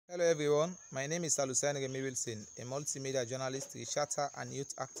Hello everyone, my name is Rehme, a multimedia journalist, researcher and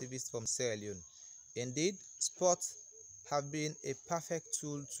youth activist from Sierra Leone. Indeed, sports have been a perfect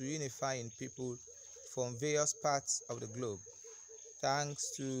tool to unify people from various parts of the globe.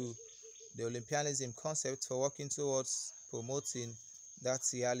 Thanks to the Olympism concept for working towards promoting that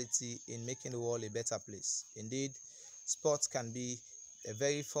reality in making the world a better place. Indeed, sports can be a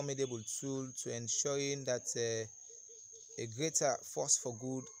very formidable tool to ensuring that a greater force for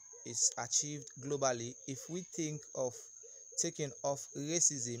good is achieved globally if we think of taking off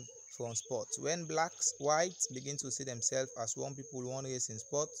racism from sports. When blacks, whites begin to see themselves as one people, one race in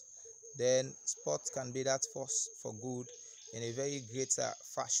sports, then sports can be that force for good in a very greater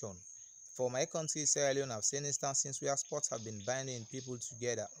fashion. For my country, Sierra Leone, I've seen instances where sports have been binding people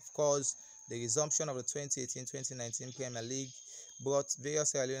together. Of course, the resumption of the 2018-2019 Premier League brought various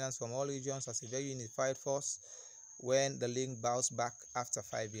Sierra Leoneans from all regions as a very unified force when the league bounced back after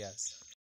 5 years.